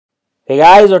Hey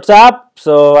guys, what's up?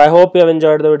 So I hope you have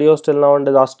enjoyed the videos till now in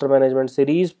disaster management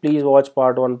series. Please watch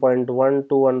part 1.1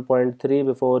 to 1.3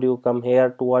 before you come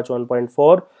here to watch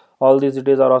 1.4. All these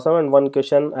videos are awesome, and one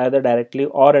question either directly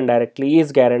or indirectly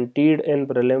is guaranteed in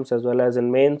prelims as well as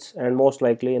in mains, and most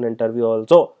likely in interview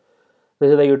also.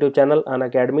 This is the YouTube channel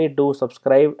Unacademy. Do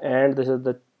subscribe, and this is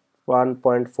the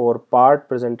 1.4 part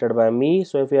presented by me.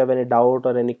 So if you have any doubt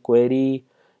or any query,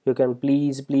 you can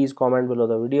please comment below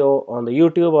the video on the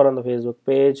YouTube or on the Facebook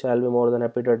page. I'll be more than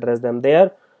happy to address them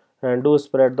there. And do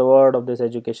spread the word of this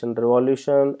education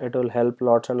revolution. It will help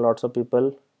lots and lots of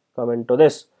people come into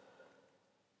this.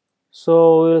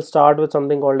 So we'll start with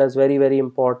something called as very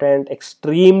important,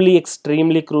 extremely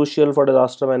crucial for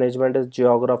disaster management is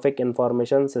Geographic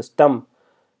Information System.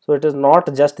 So it is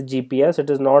not just GPS, it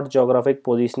is not geographic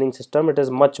positioning system, it is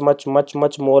much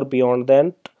more beyond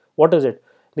than. What is it?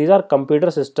 These are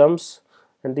computer systems,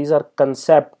 and these are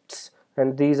concepts,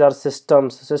 and these are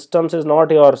systems. Systems is not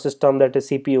your system that is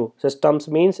CPU. Systems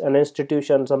means an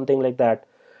institution, something like that,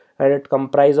 and it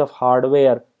comprises of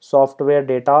hardware, software,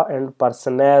 data and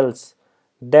personnels.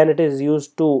 Then it is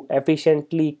used to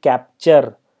efficiently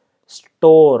capture,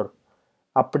 store,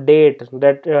 update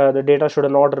that the data should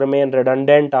not remain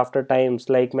redundant after times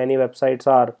like many websites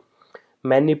are,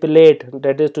 manipulate,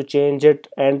 that is to change it,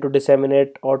 and to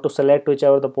disseminate or to select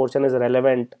whichever the portion is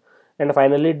relevant, and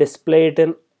finally display it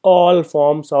in all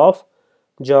forms of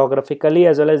geographically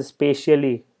as well as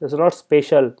spatially. This is not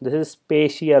spatial, this is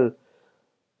spatial.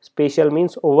 Spatial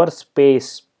means over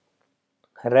space,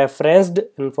 referenced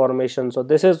information. So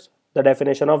this is the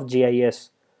definition of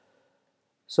GIS.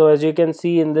 So as you can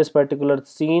see in this particular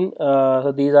scene,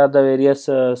 so these are the various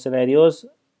scenarios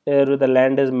where the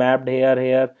land is mapped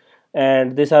here,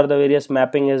 and these are the various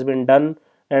mapping has been done,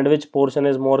 and which portion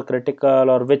is more critical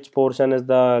or which portion is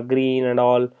the green and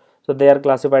all. So they are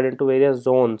classified into various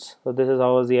zones. So this is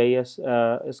how GIS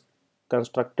is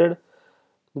constructed.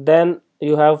 Then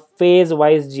you have phase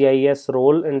wise GIS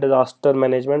role in disaster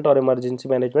management or emergency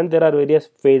management. There are various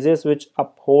phases which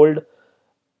unfold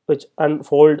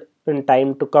in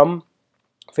time to come.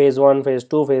 Phase 1, phase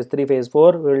 2, phase 3, phase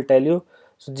 4, we will tell you.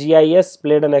 So GIS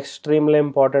played an extremely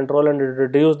important role, and it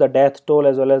reduced the death toll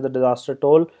as well as the disaster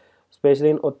toll,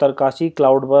 especially in Uttarkashi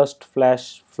cloudburst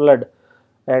flash flood.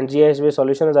 And GIS based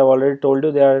solution, as I've already told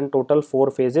you, they are in total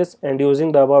 4 phases, and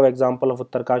using the above example of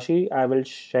Uttarkashi, I will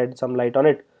shed some light on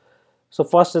it. So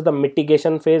first is the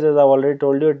mitigation phase. As I've already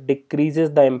told you, it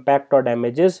decreases the impact or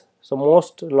damages. So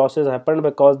most losses happened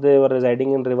because they were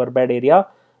residing in riverbed area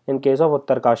in case of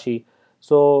Uttarkashi.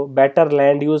 So better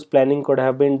land use planning could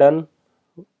have been done.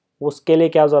 उसके लिए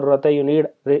क्या ज़रूरत है? You need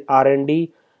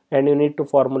R&D, and you need to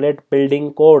formulate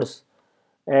building codes,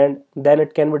 and then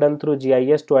it can be done through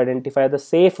GIS to identify the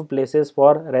safe places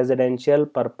for residential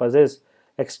purposes.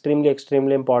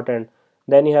 Extremely important.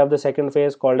 Then you have the second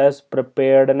phase called as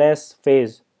preparedness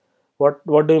phase.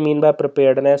 What do you mean by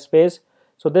preparedness phase?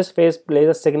 So this phase plays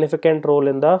a significant role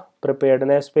in the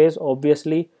preparedness phase.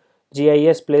 Obviously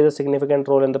GIS plays a significant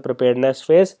role in the preparedness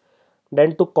phase.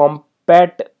 Then to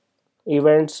combat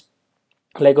events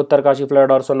like Uttarkashi flood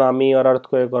or tsunami or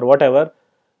earthquake or whatever,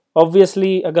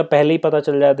 obviously अगर पहले ही पता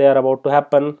चल जाए they are about to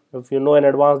happen, if you know in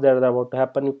advance they are about to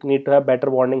happen, you need to have better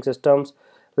warning systems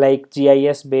like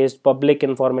GIS based public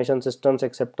information systems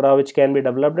etc., which can be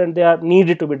developed, and they are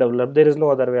needed to be developed. There is no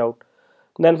other way out.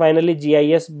 Then finally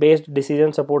GIS based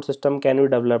decision support system can be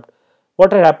developed.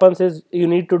 What happens is you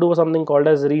need to do something called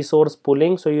as resource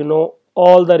pooling, so you know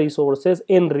all the resources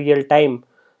in real time.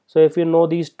 So if you know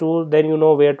these two, then you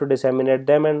know where to disseminate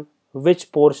them and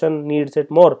which portion needs it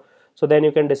more, so then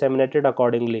you can disseminate it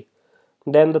accordingly.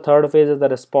 Then the third phase is the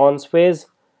response phase.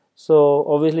 So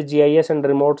obviously GIS and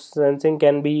remote sensing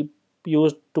can be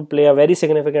used to play a very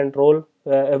significant role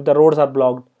if the roads are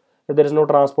blocked. If there is no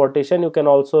transportation, you can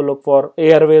also look for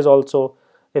airways also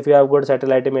if you have good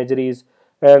satellite imageries.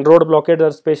 And road blockades are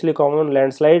especially common in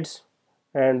landslides,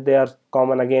 and they are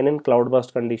common again in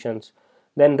cloudburst conditions.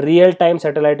 Then real-time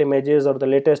satellite images or the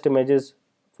latest images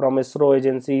from ISRO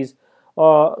agencies,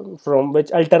 or from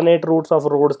which alternate routes of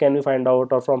roads can be find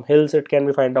out, or from hills it can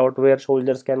be find out where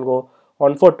soldiers can go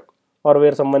on foot or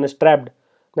where someone is trapped.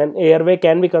 Then airway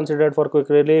can be considered for quick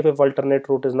relief if alternate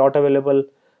route is not available.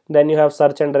 Then you have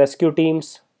search and rescue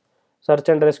teams. Search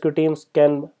and rescue teams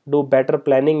can do better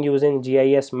planning using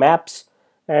GIS maps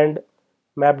and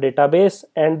map database,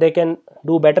 and they can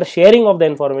do better sharing of the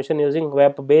information using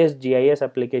web-based GIS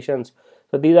applications.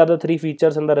 So these are the 3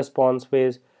 features in the response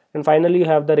phase. And finally you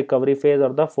have the recovery phase or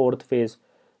the 4th phase.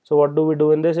 So what do we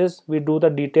do in this is we do the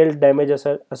detailed damage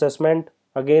assessment.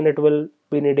 Again it will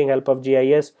be needing help of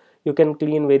GIS. You can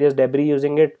clean various debris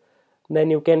using it. Then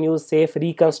you can use safe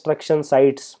reconstruction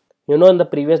sites. In the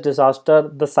previous disaster,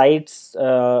 the sites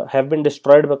have been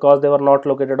destroyed because they were not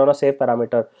located on a safe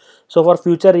parameter. So for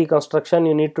future reconstruction,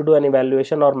 you need to do an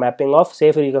evaluation or mapping of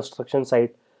safe reconstruction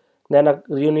site. Then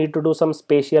you need to do some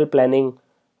spatial planning,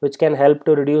 which can help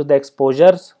to reduce the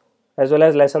exposures as well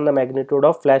as lessen the magnitude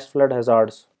of flash flood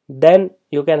hazards. Then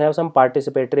you can have some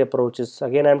participatory approaches.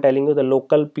 Again, I'm telling you, the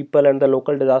local people and the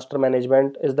local disaster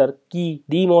management is the key,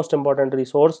 the most important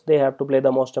resource. They have to play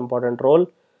the most important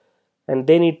role, and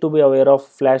they need to be aware of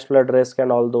flash flood risk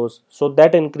and all those, so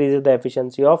that increases the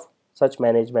efficiency of such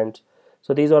management.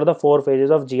 So these are the 4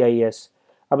 phases of GIS.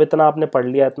 अब इतना आपने पढ़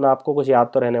लिया, इतना आपको कुछ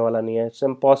याद तो रहने वाला नहीं है. It's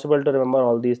impossible to remember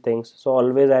all these things. So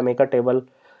always I make a table.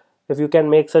 If you can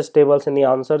make such tables in the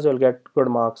answers, you'll get good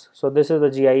marks. So this is the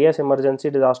GIS, emergency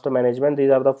disaster management.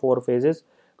 These are the 4 phases.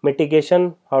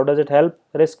 Mitigation, how does it help?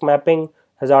 Risk mapping,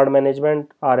 hazard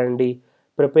management, R&D.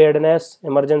 Preparedness,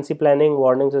 emergency planning,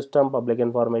 warning system, public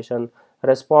information.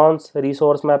 Response,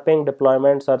 resource mapping,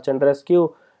 deployment, search and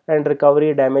rescue, and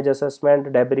recovery, damage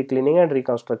assessment, debris cleaning and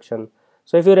reconstruction.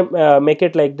 So if you make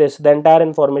it like this, the entire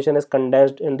information is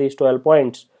condensed in these 12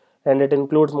 points, and it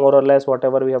includes more or less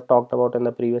whatever we have talked about in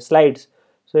the previous slides.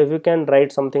 So if you can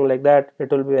write something like that,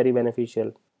 it will be very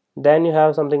beneficial. Then you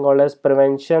have something called as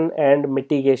prevention and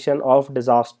mitigation of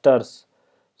disasters.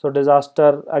 So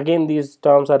disaster, again these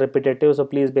terms are repetitive, so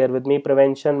please bear with me.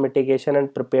 Prevention, mitigation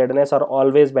and preparedness are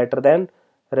always better than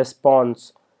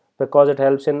response, because it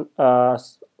helps in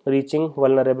reaching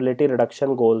vulnerability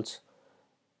reduction goals.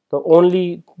 So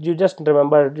only, you just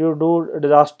remember, you do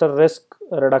disaster risk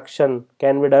reduction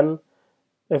can be done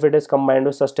if it is combined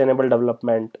with sustainable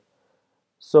development.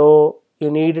 So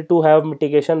you need to have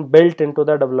mitigation built into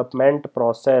the development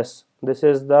process. This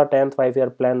is the 10th 5-year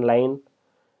plan line.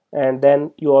 And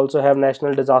then you also have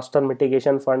National Disaster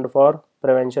Mitigation Fund for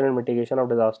prevention and mitigation of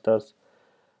disasters.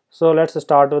 So let's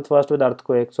start with first with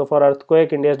earthquake. So for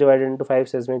earthquake, India is divided into 5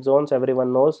 seismic zones,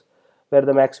 everyone knows, where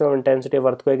the maximum intensity of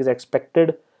earthquake is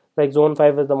expected. Like zone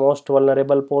 5 is the most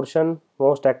vulnerable portion,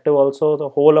 most active also, the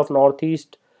whole of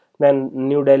northeast, then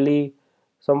New Delhi,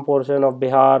 some portion of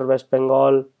Bihar, West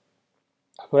Bengal,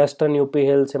 western UP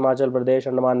hills, Himachal Pradesh,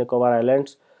 Andaman Nicobar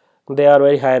Islands. They are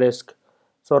very high risk.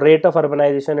 So rate of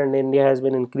urbanization in India has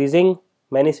been increasing.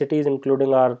 Many cities,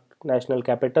 including our national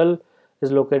capital,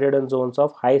 is located in zones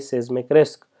of high seismic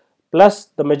risk. Plus,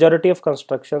 the majority of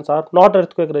constructions are not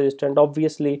earthquake resistant,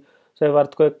 obviously. So if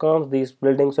earthquake comes, these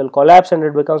buildings will collapse and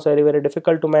it becomes very, very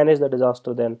difficult to manage the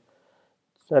disaster then.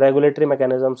 The regulatory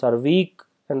mechanisms are weak,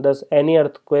 and thus any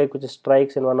earthquake which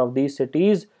strikes in one of these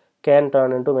cities can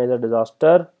turn into major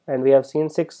disaster. And we have seen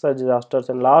 6 such disasters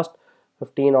in last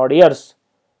 15 odd years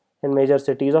in major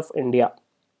cities of India.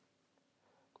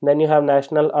 Then you have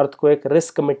National Earthquake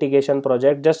Risk Mitigation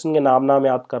Project. Just इनके नाम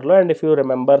याद कर लो, and if you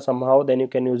remember somehow, then you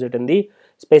can use it in the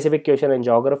specific question in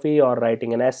geography or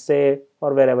writing an essay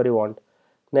or wherever you want.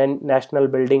 Then National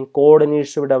Building Code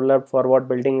needs to be developed for what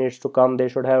building needs to come. They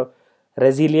should have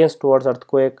resilience towards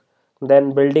earthquake.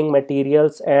 Then Building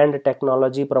Materials and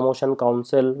Technology Promotion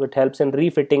Council, which helps in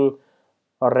refitting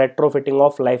or retrofitting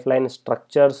of lifeline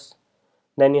structures.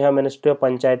 Then you have Ministry of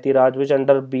Panchayati Raj, which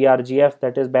under BRGF,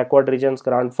 that is Backward Regions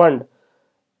Grant Fund,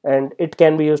 and it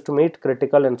can be used to meet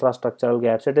critical infrastructural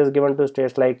gaps. It is given to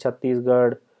states like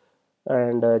Chhattisgarh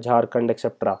and Jharkhand,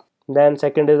 etc. Then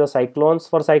second is the cyclones.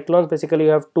 For cyclones, basically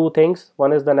you have 2 things.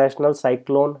 One is the National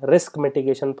Cyclone Risk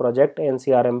Mitigation Project,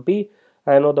 NCRMP.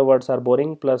 I know the words are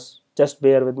boring, plus just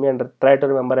bear with me and try to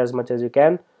remember as much as you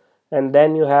can. And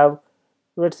then you have,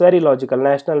 it's very logical,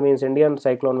 national means Indian,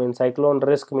 cyclone means cyclone,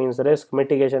 risk means risk,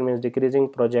 mitigation means decreasing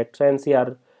project. So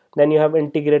NCR. Then you have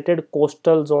Integrated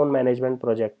Coastal Zone Management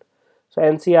Project. So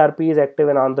NCRP is active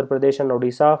in Andhra Pradesh and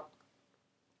Odisha.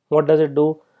 What does it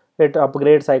do? It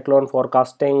upgrades cyclone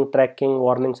forecasting, tracking,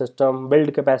 warning system,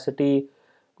 build capacity.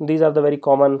 These are the very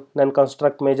common. Then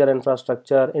construct major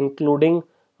infrastructure, including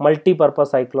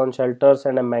multi-purpose cyclone shelters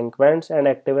and embankments, and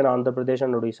active in Andhra Pradesh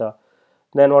and Odisha.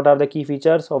 Then what are the key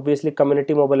features? Obviously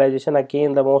community mobilization,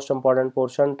 again the most important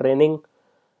portion, training.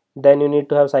 Then you need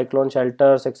to have cyclone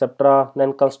shelters, etc.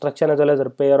 Then construction as well as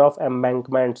repair of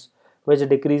embankments, which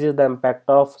decreases the impact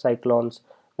of cyclones.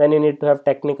 Then you need to have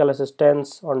technical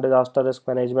assistance on disaster risk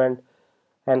management.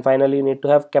 And finally you need to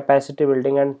have capacity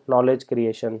building and knowledge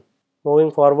creation.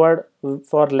 Moving forward,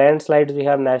 for landslides we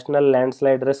have National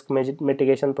Landslide Risk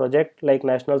Mitigation Project, like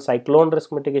National Cyclone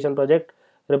Risk Mitigation Project,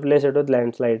 replace it with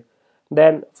landslide.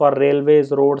 Then for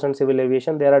railways, roads and civil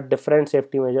aviation, there are different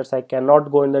safety measures. I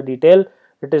cannot go in the detail,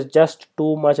 it is just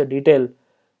too much a detail.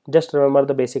 Just remember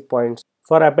the basic points.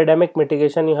 For epidemic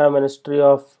mitigation, you have Ministry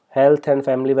of Health and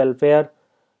Family Welfare.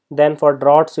 Then for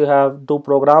droughts, you have two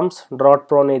programs, drought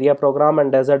prone area program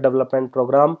and desert development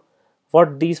program.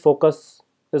 What these focus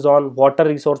is on water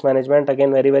resource management,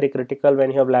 again very critical.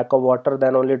 When you have lack of water,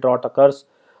 then only drought occurs.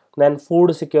 Then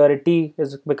food security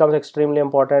is becomes extremely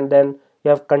important. Then you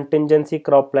have contingency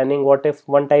crop planning. What if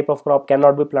one type of crop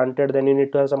cannot be planted, then you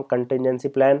need to have some contingency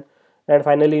plan. And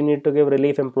finally you need to give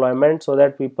relief employment so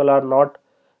that people are not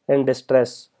in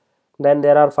distress. Then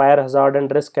there are fire hazard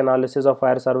and risk analysis of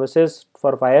fire services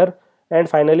for fire. And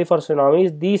finally for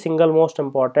tsunamis, the single most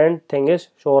important thing is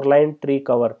shoreline tree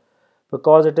cover,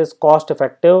 because it is cost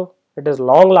effective, it is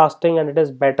long lasting, and it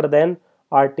is better than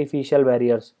artificial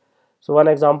barriers. So one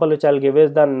example which I'll give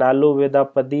is the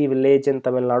Naluvedapadi village in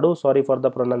Tamil Nadu. Sorry for the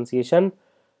pronunciation.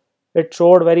 It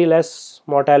showed very less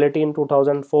mortality in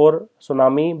 2004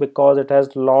 tsunami because it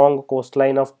has long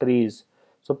coastline of trees.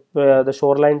 So the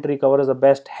shoreline tree cover is the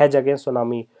best hedge against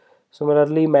tsunami.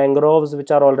 Similarly, mangroves which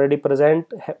are already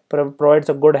present provides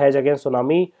a good hedge against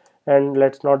tsunami, and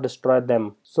let's not destroy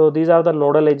them. So these are the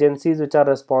nodal agencies which are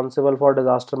responsible for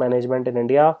disaster management in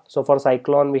India. So for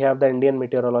cyclone we have the Indian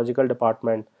Meteorological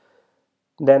Department.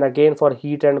 Then again for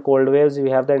heat and cold waves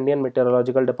we have the Indian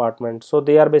Meteorological Department. So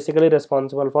they are basically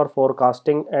responsible for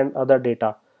forecasting and other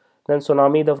data. Then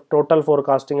tsunami, the total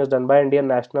forecasting is done by Indian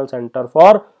National Center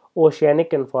for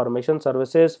Oceanic Information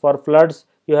Services. For floods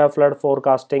you have flood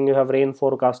forecasting, you have rain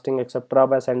forecasting, etc.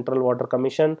 by Central Water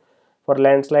Commission. For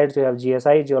landslides you have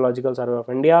GSI, Geological Survey of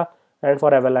India. And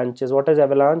for avalanches, what is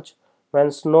avalanche?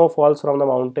 When snow falls from the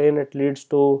mountain, it leads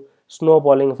to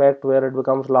snowballing effect where it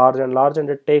becomes large and large, and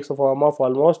it takes a form of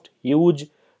almost huge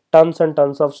tons and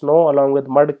tons of snow along with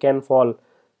mud can fall.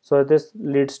 So this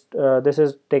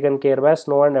is taken care by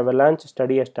Snow and Avalanche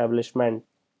Study Establishment.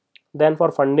 Then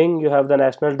for funding you have the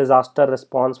National Disaster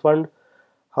Response Fund.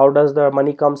 How does the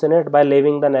money comes in it? By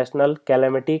levying the National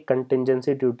Calamity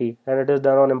Contingency Duty, and it is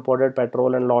done on imported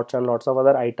petrol and lots of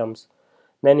other items.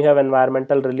 Then you have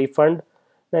Environmental Relief Fund.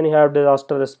 Then you have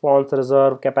Disaster Response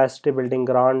Reserve, Capacity Building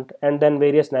Grant, and then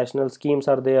various national schemes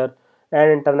are there, and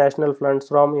international funds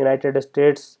from United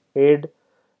States Aid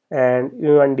and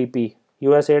UNDP,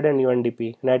 USAID and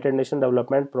UNDP, United Nations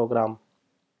Development Program.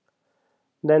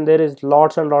 Then there is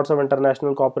lots and lots of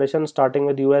international cooperation starting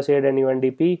with USAID and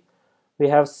UNDP. We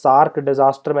have SARC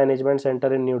Disaster Management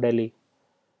Center in New Delhi.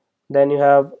 Then you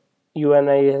have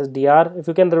UNISDR. If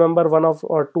you can remember one of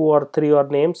or two or three or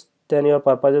names, then your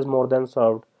purpose is more than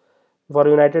served. For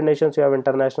United Nations you have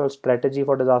International Strategy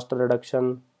for Disaster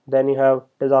Reduction. Then you have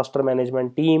Disaster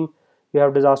Management Team, you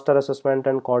have Disaster Assessment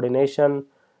and Coordination,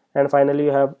 and finally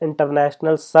you have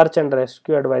International Search and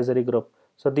Rescue Advisory Group.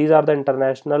 So these are the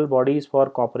international bodies for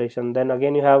cooperation. Then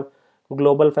again you have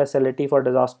Global Facility for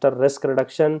Disaster Risk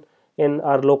Reduction. In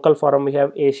our local forum we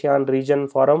have ASEAN Region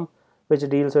Forum, which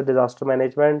deals with disaster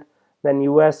management. Then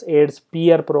US AIDS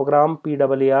PEER program,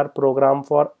 PEER program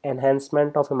for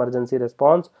enhancement of emergency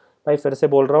response. मैं फिर से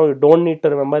बोल रहा हूँ, you don't need to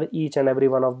remember each and every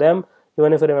one of them.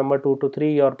 Even if you remember 2 to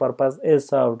 3, your purpose is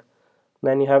served.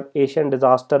 Then you have Asian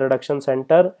Disaster Reduction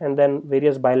Center, and then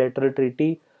various bilateral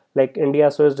treaty like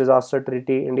India-Swiss Disaster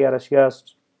Treaty, India-Russia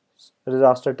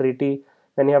Disaster Treaty.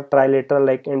 Then you have trilateral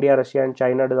like India, Russia and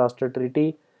China Disaster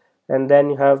Treaty. And then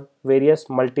you have various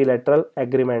multilateral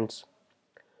agreements.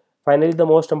 Finally, the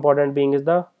most important being is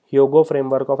the Hyogo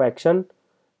Framework of Action.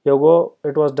 Hyogo,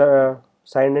 it was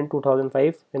signed in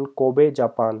 2005 in Kobe,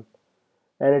 Japan,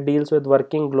 and it deals with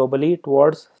working globally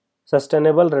towards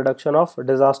sustainable reduction of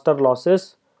disaster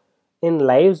losses in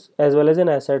lives as well as in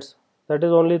assets. That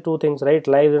is only two things, right?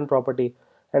 Lives and property,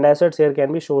 and assets here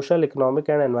can be social, economic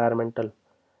and environmental.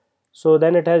 So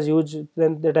then it has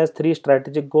three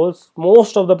strategic goals.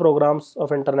 Most of the programs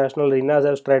of international arenas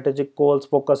have strategic goals,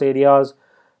 focus areas,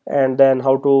 and then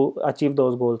how to achieve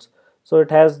those goals. So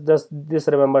it has this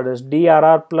remember this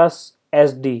DRR plus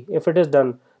SD. If it is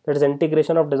done, that is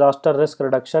integration of disaster risk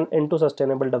reduction into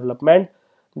sustainable development,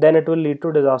 then it will lead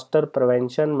to disaster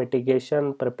prevention,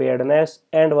 mitigation, preparedness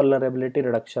and vulnerability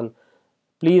reduction.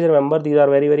 Please remember, these are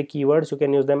very keywords. You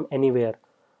can use them anywhere.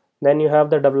 Then you have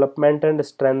the development and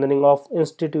strengthening of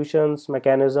institutions,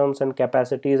 mechanisms and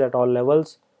capacities at all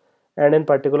levels, and in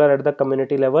particular at the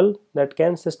community level, that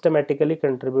can systematically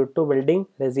contribute to building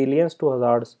resilience to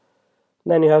hazards.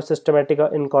 Then you have systematic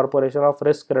incorporation of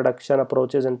risk reduction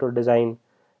approaches into design,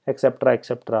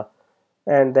 etc.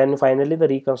 And then finally the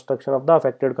reconstruction of the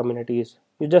affected communities.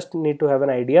 You just need to have an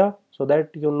idea so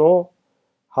that you know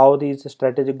how these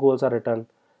strategic goals are written.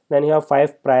 Then you have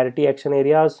 5 priority action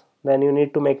areas. Then you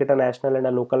need to make it a national and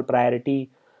a local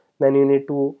priority. Then you need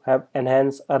to have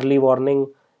enhance early warning.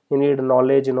 You need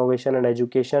knowledge, innovation and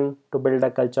education to build a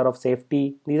culture of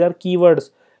safety. These are keywords.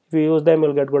 If you use them,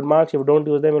 you'll get good marks. If you don't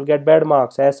use them, you'll get bad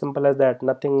marks. As simple as that.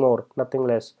 Nothing more, nothing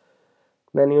less.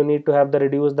 Then you need to have the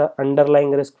reduce the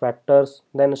underlying risk factors,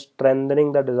 then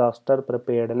strengthening the disaster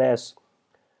preparedness.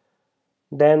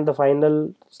 Then the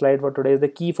final slide for today is the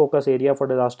key focus area for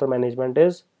disaster management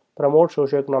is promote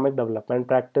socio-economic development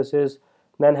practices,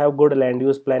 then have good land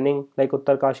use planning like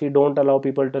Uttarkashi, don't allow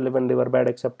people to live in riverbed,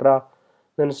 etc.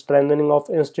 Then strengthening of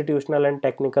institutional and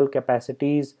technical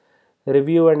capacities,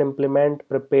 review and implement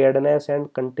preparedness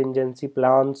and contingency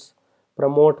plans,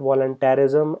 promote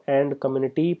voluntarism and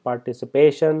community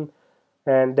participation.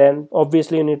 And then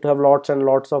obviously you need to have lots and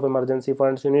lots of emergency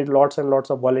funds. You need lots and lots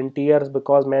of volunteers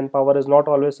because manpower is not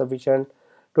always sufficient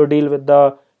to deal with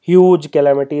the huge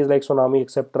calamities like tsunami,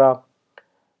 etc.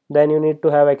 Then you need to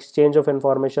have exchange of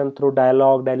information through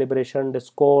dialogue, deliberation,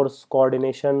 discourse,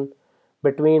 coordination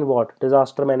between what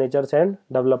disaster managers and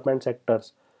development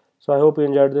sectors. So I hope you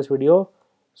enjoyed this video.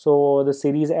 So the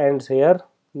series ends here.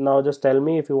 Now just tell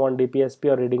me if you want DPSP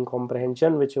or reading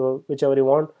comprehension, whichever you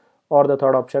want, or the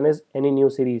third option is any new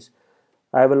series.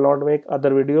 I will not make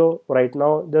other video right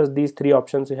now. Just these three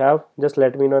options you have. Just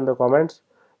let me know in the comments.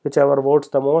 Whichever votes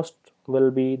the most will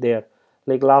be there.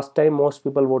 Like last time, most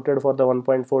people voted for the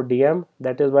 1.4 DM.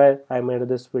 That is why I made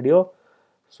this video.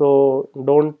 So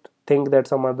don't think that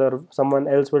someone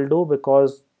else will do,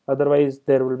 because otherwise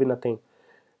there will be nothing.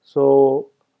 So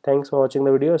thanks for watching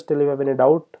the video. Still, if you have any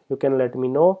doubt, you can let me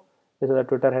know. This is the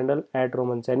Twitter handle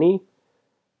 @RomanSaini.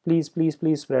 Please, please,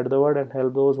 please spread the word and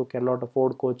help those who cannot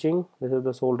afford coaching. This is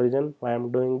the sole reason why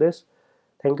I'm doing this.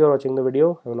 Thank you for watching the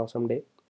video. Have an awesome day.